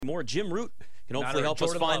more. Jim Root can hopefully help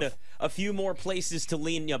us find a few more places to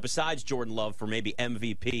lean besides Jordan Love for maybe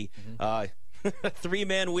MVP.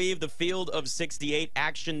 Three-man weave, the Field of 68,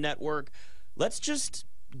 Action Network. Let's just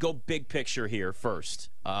go big picture here first.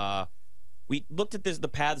 We looked at the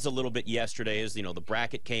paths a little bit yesterday as, the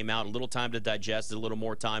bracket came out, a little time to digest it, a little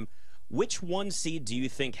more time. Which one seed do you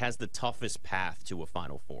think has the toughest path to a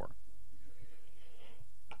Final Four?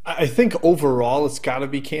 I think overall it's got to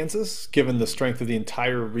be Kansas, given the strength of the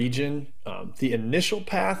entire region. The initial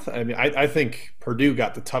path, I think Purdue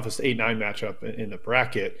got the toughest 8-9 matchup in the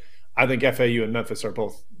bracket. I think FAU and Memphis are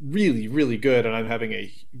both really, really good, and I'm having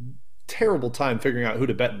a terrible time figuring out who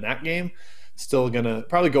to bet in that game. Still going to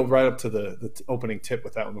probably go right up to the opening tip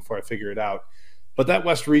with that one before I figure it out. But that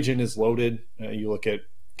West region is loaded. You look at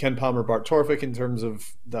Ken Palmer, Bart Torvik in terms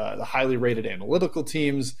of the highly rated analytical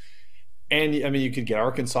teams. And, you could get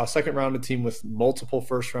Arkansas, second-round, a team with multiple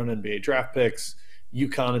first-round NBA draft picks.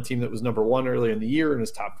 UConn, a team that was number 1 earlier in the year and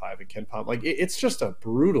is top 5 in Ken Palmer. It's just a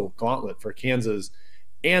brutal gauntlet for Kansas.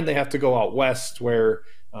 And they have to go out west where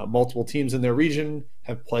multiple teams in their region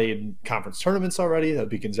have played conference tournaments already. That would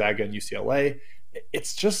be Gonzaga and UCLA.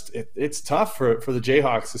 It's tough for the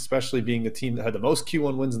Jayhawks, especially being the team that had the most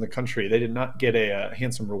Q1 wins in the country. They did not get a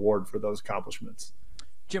handsome reward for those accomplishments.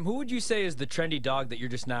 Jim, who would you say is the trendy dog that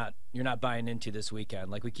you're not buying into this weekend?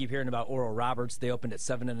 Like, we keep hearing about Oral Roberts. They opened at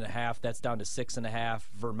 7.5. That's down to 6.5.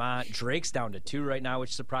 Vermont, Drake's down to 2 right now,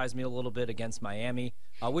 which surprised me a little bit against Miami.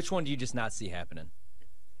 Which one do you just not see happening?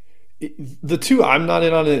 The two I'm not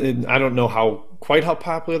in on it, and I don't know quite how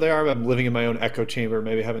popular they are. I'm living in my own echo chamber.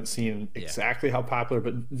 Maybe haven't seen exactly how popular,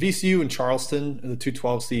 but VCU and Charleston, the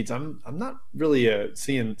 2-12 seeds, I'm not really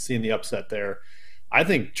seeing the upset there. I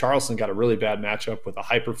think Charleston got a really bad matchup with a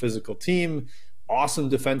hyper-physical team, awesome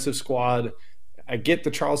defensive squad. I get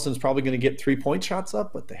that Charleston's probably going to get 3-point shots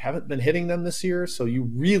up, but they haven't been hitting them this year, so you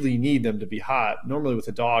really need them to be hot. Normally with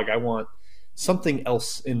a dog, I want something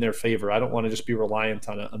else in their favor. I don't want to just be reliant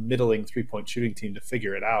on a middling 3-point shooting team to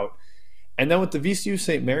figure it out. And then with the VCU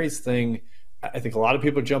St. Mary's thing, I think a lot of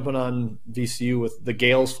people are jumping on VCU with the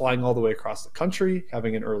Gales flying all the way across the country,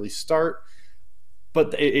 having an early start.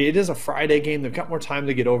 But it is a Friday game. They've got more time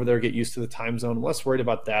to get over there, get used to the time zone. I'm less worried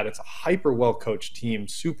about that. It's a hyper well-coached team,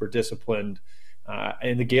 super disciplined.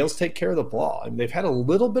 And the Gales take care of the ball. They've had a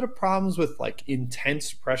little bit of problems with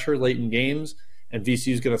intense pressure late in games, and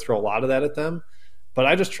VCU is going to throw a lot of that at them. But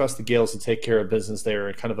I just trust the Gales to take care of business there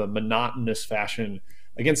in kind of a monotonous fashion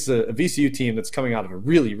against a VCU team that's coming out of a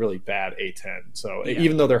really, really bad A-10. So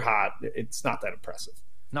even though they're hot, it's not that impressive.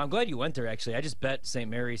 No, I'm glad you went there, actually. I just bet St.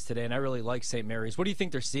 Mary's today, and I really like St. Mary's. What do you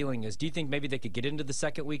think their ceiling is? Do you think maybe they could get into the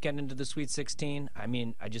second weekend, into the Sweet 16?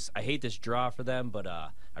 I hate this draw for them, but I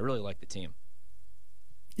really like the team.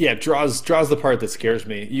 Yeah, draws the part that scares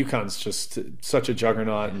me. UConn's just such a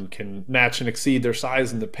juggernaut and can match and exceed their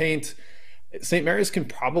size in the paint. St. Mary's can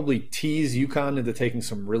probably tease UConn into taking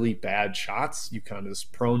some really bad shots. UConn is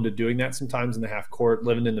prone to doing that sometimes in the half court,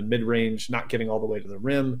 living in the mid-range, not getting all the way to the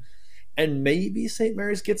rim. And maybe St.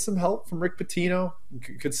 Mary's gets some help from Rick Pitino.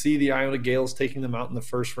 Could see the Iona Gales taking them out in the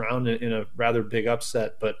first round in a rather big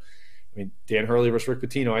upset. But, Dan Hurley versus Rick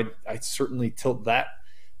Pitino, I certainly tilt that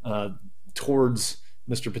towards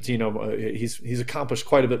Mr. Pitino. He's accomplished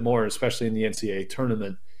quite a bit more, especially in the NCAA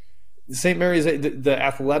tournament. St. Mary's, the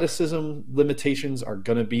athleticism limitations are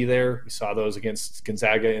going to be there. We saw those against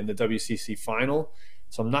Gonzaga in the WCC final.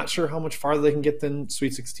 So I'm not sure how much farther they can get than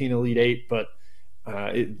Sweet 16 Elite 8, but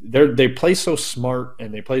they play so smart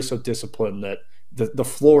and they play so disciplined that the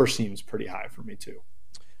floor seems pretty high for me too.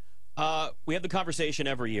 We have the conversation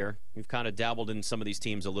every year. We've kind of dabbled in some of these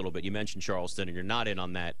teams a little bit. You mentioned Charleston, and you're not in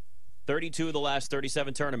on that. 32 of the last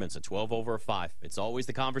 37 tournaments, a 12 over a 5. It's always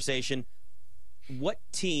the conversation. What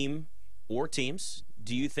team or teams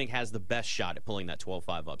do you think has the best shot at pulling that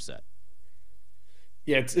 12-5 upset?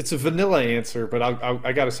 Yeah, it's a vanilla answer, but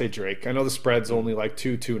I got to say Drake. I know the spread's only like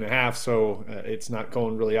 2.5, so it's not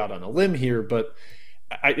going really out on a limb here, but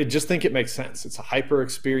I just think it makes sense. It's a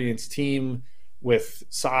hyper-experienced team with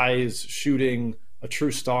size, shooting, a true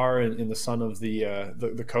star in the son of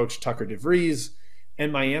the coach, Tucker DeVries.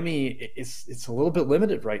 And Miami, it's a little bit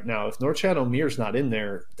limited right now. If Norchad Omiir's not in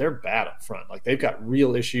there, they're bad up front. Like, they've got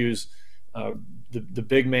real issues. The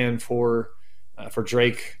big man for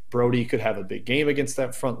Drake, Brody, could have a big game against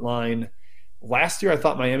that front line. Last year, I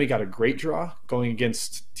thought Miami got a great draw going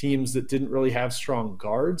against teams that didn't really have strong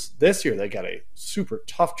guards. This year, they got a super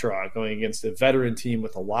tough draw going against a veteran team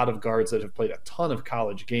with a lot of guards that have played a ton of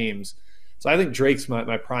college games. So I think Drake's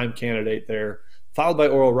my prime candidate there, followed by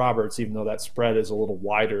Oral Roberts, even though that spread is a little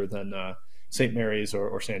wider than St. Mary's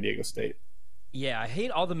or San Diego State. Yeah, I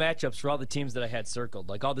hate all the matchups for all the teams that I had circled,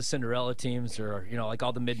 like all the Cinderella teams or, like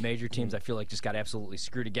all the mid-major teams I feel like just got absolutely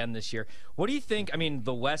screwed again this year. What do you think? I mean,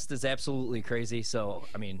 the West is absolutely crazy. So,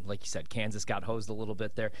 I mean, like you said, Kansas got hosed a little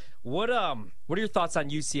bit there. What are your thoughts on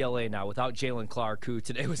UCLA now without Jalen Clark, who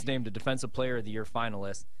today was named a Defensive Player of the Year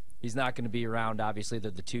finalist? He's not going to be around, obviously.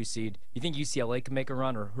 They're the 2 seed. You think UCLA can make a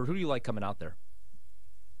run, or who do you like coming out there?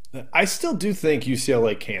 I still do think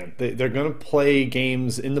UCLA can. They're going to play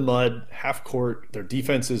games in the mud, half court. Their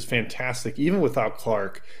defense is fantastic, even without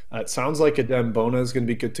Clark. It sounds like Adem Bona is going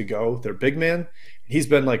to be good to go. Their big man, he's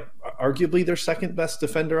been like arguably their second best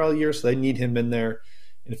defender all year, so they need him in there.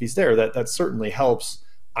 And if he's there, that certainly helps.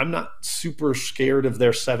 I'm not super scared of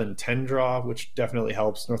their 7-10 draw, which definitely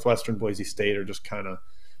helps. Northwestern, Boise State are just kind of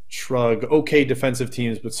shrug. Okay defensive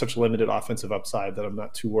teams, but such limited offensive upside that I'm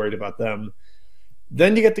not too worried about them.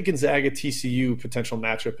 Then you get the Gonzaga TCU potential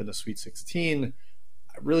matchup in the Sweet 16.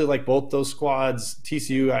 I really like both those squads.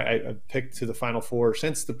 TCU, I picked to the Final Four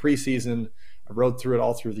since the preseason. I rode through it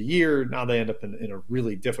all through the year. Now they end up in a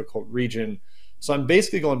really difficult region. So I'm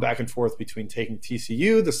basically going back and forth between taking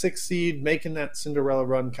TCU, the 6th seed, making that Cinderella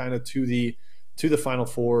run kind of to the Final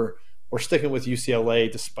Four, or sticking with UCLA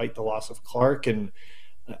despite the loss of Clark. And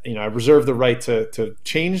I reserve the right to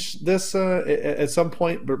change this at some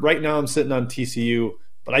point, but right now I'm sitting on TCU,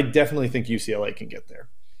 but I definitely think UCLA can get there.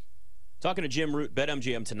 Talking to Jim Root,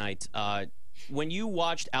 BetMGM tonight. When you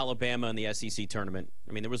watched Alabama in the SEC tournament,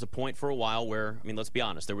 I mean, there was a point for a while where, I mean, let's be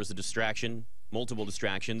honest, there was a distraction, multiple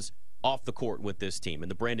distractions off the court with this team and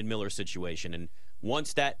the Brandon Miller situation. And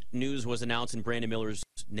once that news was announced and Brandon Miller's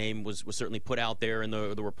name was certainly put out there in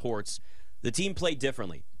the reports, the team played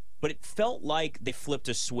differently. But it felt like they flipped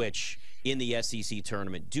a switch in the SEC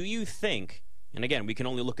tournament. Do you think, and again, we can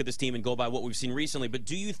only look at this team and go by what we've seen recently, but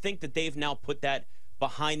do you think that they've now put that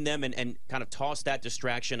behind them and kind of tossed that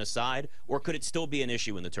distraction aside, or could it still be an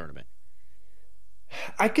issue in the tournament?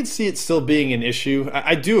 I could see it still being an issue.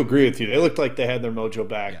 I do agree with you. They looked like they had their mojo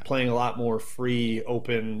back, playing a lot more free,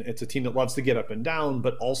 open. It's a team that loves to get up and down,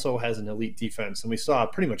 but also has an elite defense. And we saw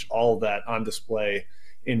pretty much all of that on display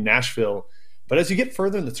in Nashville. But as you get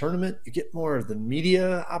further in the tournament, you get more of the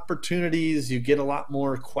media opportunities. You get a lot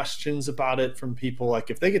more questions about it from people. Like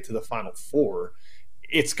if they get to the Final Four,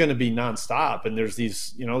 it's going to be nonstop. And there's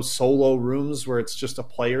these, solo rooms where it's just a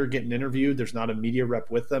player getting interviewed. There's not a media rep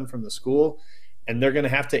with them from the school. And they're going to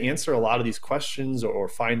have to answer a lot of these questions or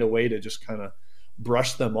find a way to just kind of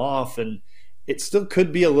brush them off. And it still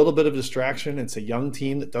could be a little bit of distraction. It's a young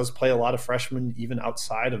team that does play a lot of freshmen, even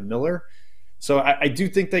outside of Miller. So I do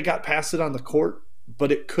think they got past it on the court,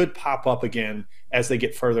 but it could pop up again as they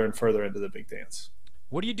get further and further into the big dance.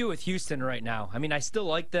 What do you do with Houston right now? I mean, I still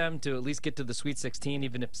like them to at least get to the Sweet 16,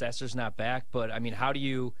 even if Sasser's not back. But, I mean, how do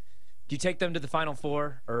you take them to the Final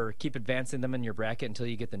Four or keep advancing them in your bracket until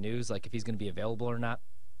you get the news, like if he's going to be available or not?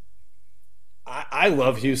 I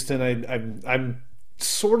love Houston. I'm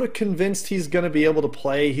sort of convinced he's going to be able to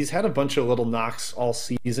play. He's had a bunch of little knocks all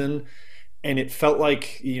season. And it felt like,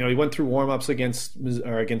 he went through warm-ups against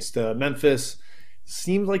Memphis.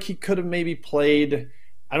 Seemed like he could have maybe played.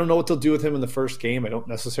 I don't know what they'll do with him in the first game. I don't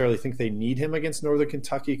necessarily think they need him against Northern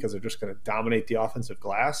Kentucky because they're just going to dominate the offensive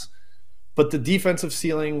glass. But the defensive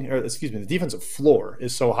floor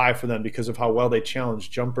is so high for them because of how well they challenge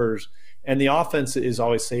jumpers. And the offense is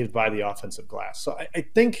always saved by the offensive glass. So I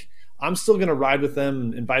think I'm still going to ride with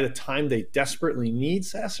them. And by the time they desperately need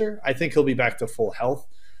Sasser, I think he'll be back to full health.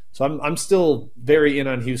 So I'm still very in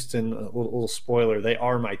on Houston. A little spoiler, they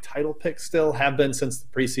are my title pick still, have been since the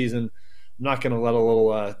preseason. I'm not going to let a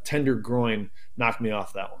little tender groin knock me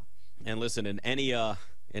off that one. And listen, in any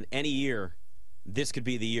year, this could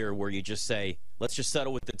be the year where you just say, let's just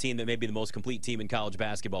settle with the team that may be the most complete team in college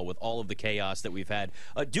basketball with all of the chaos that we've had.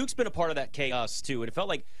 Duke's been a part of that chaos too, and it felt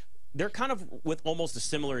like they're kind of with almost a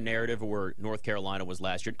similar narrative where North Carolina was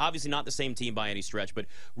last year. Obviously not the same team by any stretch, but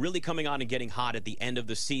really coming on and getting hot at the end of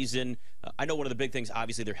the season. I know one of the big things,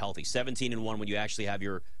 obviously they're healthy. 17-1 when you actually have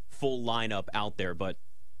your full lineup out there. But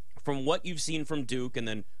from what you've seen from Duke and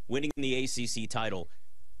then winning the ACC title,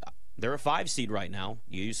 they're a 5 seed right now.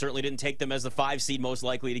 You certainly didn't take them as the 5 seed most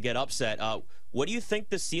likely to get upset. What do you think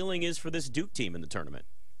the ceiling is for this Duke team in the tournament?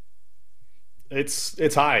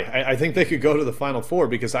 It's high. I think they could go to the Final Four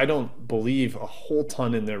because I don't believe a whole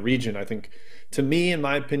ton in their region. I think, to me, in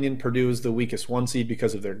my opinion, Purdue is the weakest 1 seed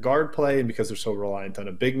because of their guard play and because they're so reliant on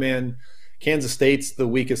a big man. Kansas State's the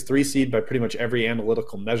weakest 3 seed by pretty much every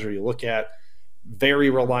analytical measure you look at. Very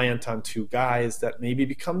reliant on 2 guys. That maybe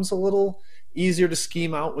becomes a little easier to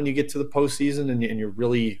scheme out when you get to the postseason and you're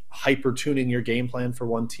really hyper-tuning your game plan for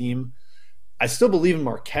one team. I still believe in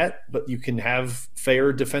Marquette, but you can have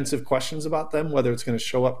fair defensive questions about them, whether it's going to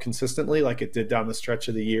show up consistently like it did down the stretch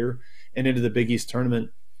of the year and into the Big East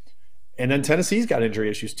tournament. And then Tennessee's got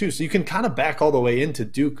injury issues too. So you can kind of back all the way into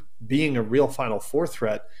Duke being a real Final Four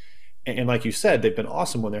threat. And like you said, they've been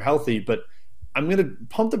awesome when they're healthy, but I'm going to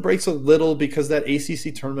pump the brakes a little because that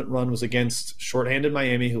ACC tournament run was against shorthanded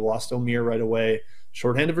Miami, who lost O'Meara right away,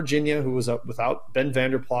 shorthanded Virginia, who was up without Ben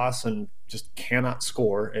Vanderplas and just cannot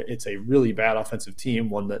score. It's a really bad offensive team,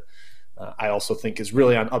 one that I also think is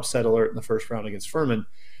really on upset alert in the first round against Furman.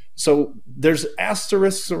 So there's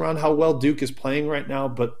asterisks around how well Duke is playing right now,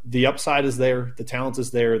 but the upside is there. The talent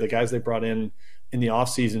is there. The guys they brought in the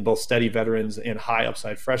offseason, both steady veterans and high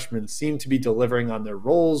upside freshmen, seem to be delivering on their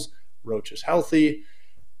roles. Roach is healthy.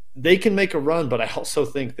 They can make a run, but I also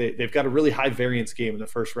think they've got a really high variance game in the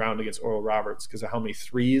first round against Oral Roberts because of how many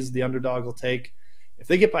threes the underdog will take. If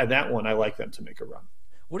they get by that one, I like them to make a run.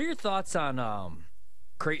 What are your thoughts on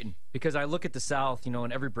Creighton? Because I look at the South,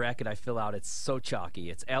 in every bracket I fill out, it's so chalky.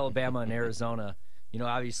 It's Alabama and Arizona,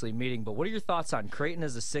 obviously meeting. But what are your thoughts on Creighton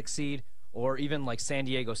as a 6 seed or even like San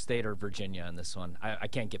Diego State or Virginia in this one? I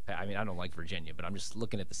can't get past. I mean, I don't like Virginia, but I'm just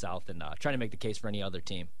looking at the South and trying to make the case for any other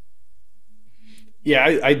team. Yeah,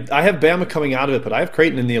 I have Bama coming out of it, but I have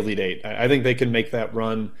Creighton in the Elite Eight. I think they can make that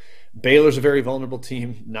run. Baylor's a very vulnerable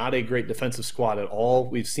team, not a great defensive squad at all.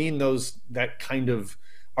 We've seen that kind of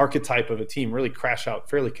archetype of a team really crash out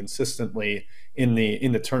fairly consistently in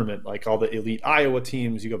the tournament, like all the elite Iowa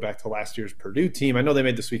teams. You go back to last year's Purdue team. I know they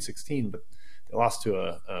made the Sweet 16, but they lost to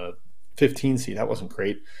a 15 seed. That wasn't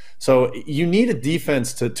great. So you need a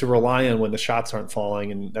defense to rely on when the shots aren't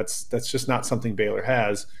falling, and that's just not something Baylor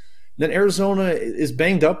has. And then Arizona is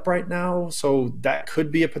banged up right now, so that could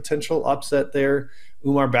be a potential upset there.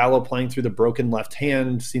 Umar Ballo playing through the broken left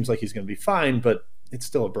hand seems like he's going to be fine, but it's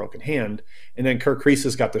still a broken hand. And then Kirk Kreis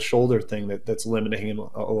has got the shoulder thing that's limiting him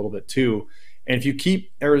a little bit too. And if you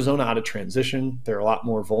keep Arizona out of transition, they're a lot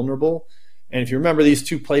more vulnerable. And if you remember, these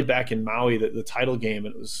two played back in Maui, the title game,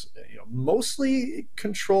 it was mostly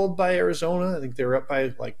controlled by Arizona. I think they were up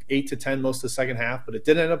by like 8-10 most of the second half, but it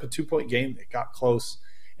did end up a 2-point game. It got close.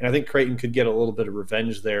 And I think Creighton could get a little bit of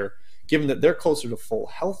revenge there, given that they're closer to full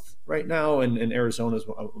health right now, and Arizona's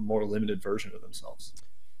a more limited version of themselves.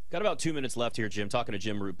 Got about 2 minutes left here, Jim. Talking to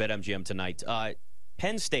Jim Root, BetMGM tonight.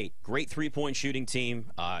 Penn State, great three-point shooting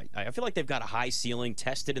team. I feel like they've got a high ceiling,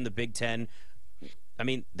 tested in the Big Ten. I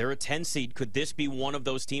mean, they're a 10 seed. Could this be one of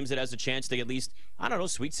those teams that has a chance to at least, I don't know,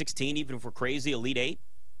 Sweet 16, even if we're crazy, Elite 8?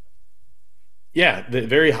 Yeah, the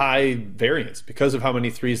very high variance because of how many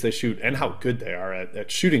threes they shoot and how good they are at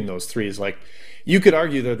shooting those threes. Like, you could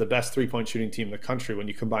argue they're the best three-point shooting team in the country when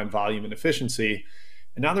you combine volume and efficiency.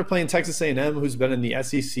 And now they're playing Texas A&M, who's been in the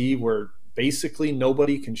SEC where basically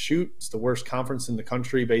nobody can shoot. It's the worst conference in the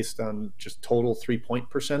country based on just total three-point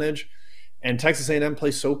percentage. And Texas A&M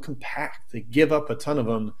plays so compact. They give up a ton of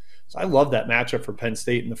them. So I love that matchup for Penn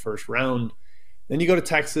State in the first round. Then you go to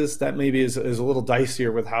Texas. That maybe is a little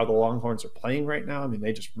dicier with how the Longhorns are playing right now. I mean,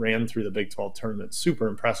 they just ran through the Big 12 tournament. Super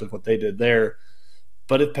impressive what they did there.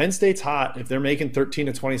 But if Penn State's hot, if they're making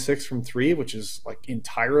 13-26 from three, which is like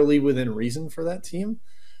entirely within reason for that team,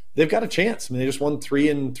 they've got a chance. I mean, they just won 3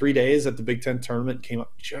 in 3 days at the Big Ten tournament, came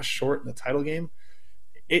up just short in the title game.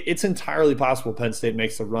 It's entirely possible Penn State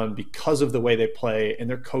makes the run because of the way they play, and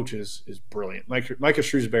their coach is brilliant. Micah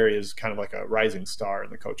Shrewsbury is kind of like a rising star in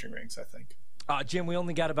the coaching ranks, I think. Jim, we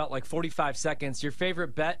only got about like 45 seconds. Your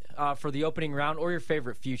favorite bet for the opening round or your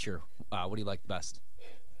favorite future? What do you like best?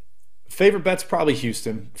 Favorite bet's probably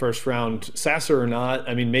Houston, first round. Sasser or not,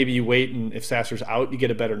 I mean, maybe you wait, and if Sasser's out, you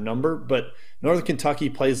get a better number. But Northern Kentucky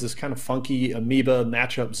plays this kind of funky amoeba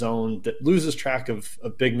matchup zone that loses track of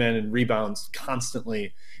big men and rebounds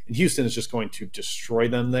constantly. And Houston is just going to destroy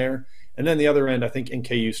them there. And then the other end, I think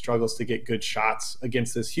NKU struggles to get good shots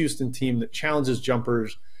against this Houston team that challenges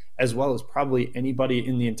jumpers as well as probably anybody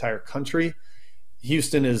in the entire country.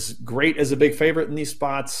 Houston is great as a big favorite in these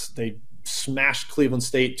spots. They smashed Cleveland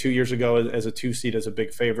State 2 years ago as a 2 seed as a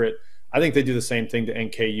big favorite. I think they do the same thing to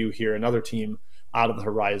NKU here, another team out of the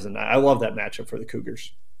horizon. I love that matchup for the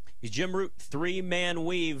Cougars. He's Jim Root, three-man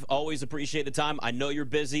weave. Always appreciate the time. I know you're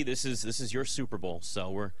busy. This is your Super Bowl,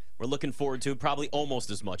 so we're looking forward to it, probably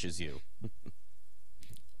almost as much as you.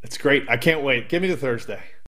 It's great. I can't wait. Give me the Thursday.